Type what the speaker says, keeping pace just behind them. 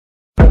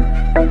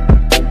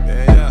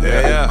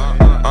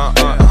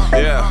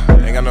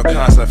Yeah. Ain't got no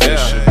concept for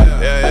this shit.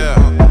 Yeah.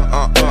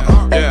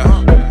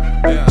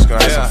 Just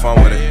gonna have some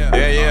fun with it.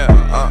 Yeah.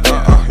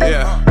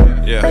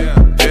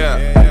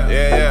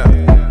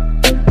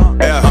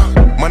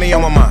 Money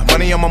on my mind,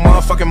 money on my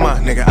motherfucking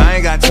mind, nigga. I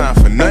ain't got time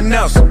for nothing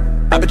else.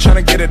 I've been trying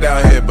to get it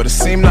out here, but it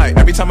seem like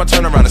every time I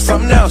turn around it's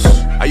something else.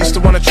 I used to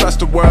wanna trust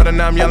the world, and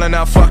now I'm yelling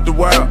out, fuck the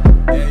world.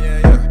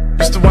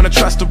 Used to wanna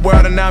trust the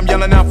world, and now I'm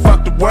yelling out,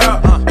 fuck the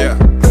world.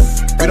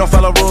 We don't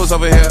follow rules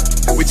over here,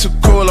 we too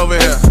cool over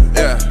here.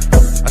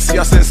 I see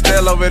y'all sitting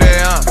still over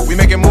there, we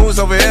making moves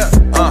over here.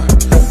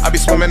 I be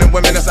swimming in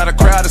women, that's not a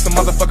crowd, it's a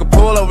motherfucking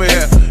pool over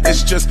here.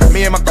 It's just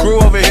me and my crew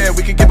over here,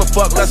 we can give a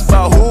fuck less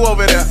about who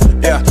over there.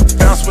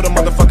 Bounce with a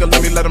motherfucker,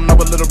 let them know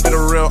a little bit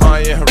of real,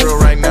 real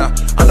right now.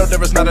 I know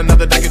there is not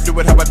another that can do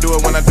it how I do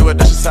it when I do it,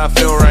 that's just how I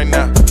feel right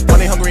now.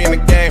 Money hungry in the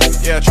game,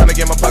 trying to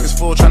get my pockets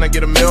full, trying to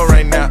get a meal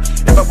right now.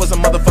 If I was a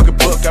motherfucking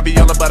book, I'd be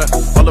all about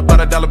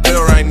a dollar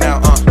bill right now.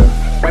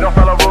 We don't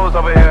follow rules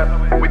over here,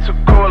 we too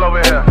cool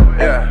over here.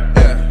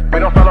 We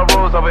don't follow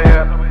rules over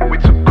here, we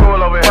too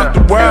cool over here. Fuck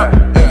the world.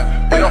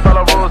 We don't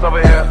follow rules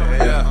over here.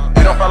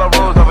 We don't follow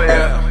rules over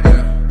here.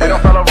 We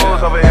don't follow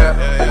rules over here.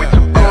 We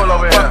too cool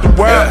over here. Fuck the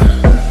world.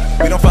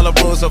 We don't follow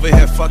rules over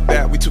here. Fuck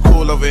that. We too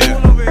cool over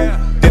here.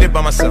 Did it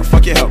by myself.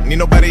 Fuck your help. Need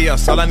nobody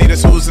else. All I need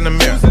is who's in the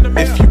mirror.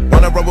 If you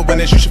wanna roll with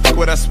winners, you should fuck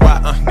with us.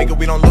 Why? Nigga,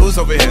 we don't lose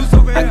over here.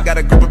 I got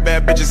a group of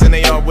bad bitches and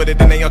they all with it,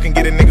 and they all can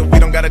get it, nigga. We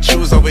don't gotta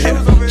choose over here.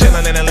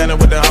 Chillin' in Atlanta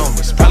with the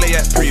homies. Probably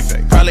at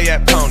Prefect. Probably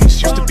at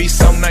Ponies. Used to be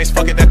so nice.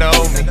 Fuck it, that the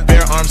old me.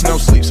 Bare arms, no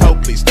sleeves.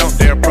 Hope please don't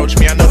dare approach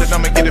me. I know that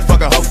I'ma get it.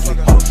 Fuck a hopefully.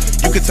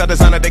 You could tell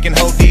designer they can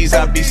hold these.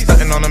 I be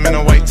stunting on them in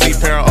a white tee,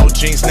 pair of old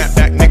jeans,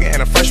 snapback nigga,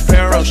 and a fresh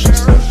pair of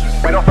Oceans.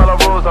 We don't follow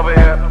rules over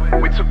here.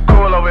 We too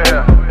cool over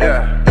here.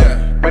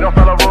 We don't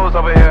follow rules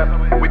over here.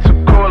 We too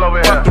cool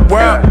over here. Fuck the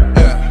world.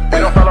 We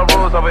don't follow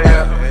rules over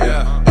here.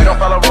 We don't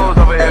follow rules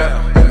over here.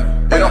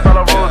 We don't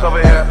follow rules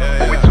over here.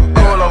 We too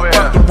cool over here.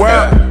 Fuck the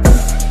world.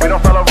 We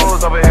don't follow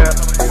rules over here.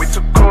 We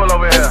too cool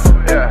over here.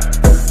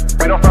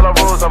 We don't follow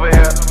rules over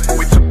here.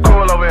 We too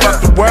cool over here. Fuck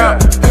the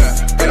world.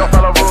 We don't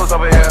follow rules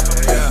over here.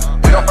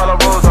 We don't follow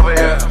rules over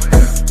here.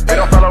 We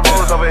don't follow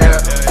rules over here.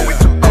 We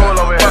too cool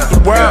over here. Fuck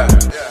the world.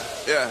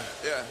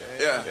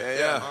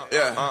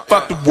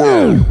 Fuck the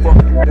world. Fuck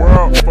the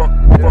world.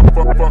 Fuck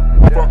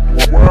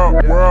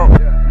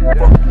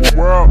the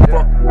world.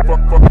 Fuck the world.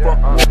 Fuck the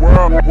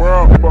world.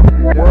 World. Fuck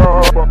the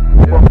world. Fuck the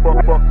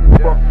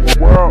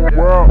world.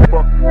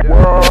 Fuck the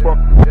world. Fuck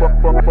the world.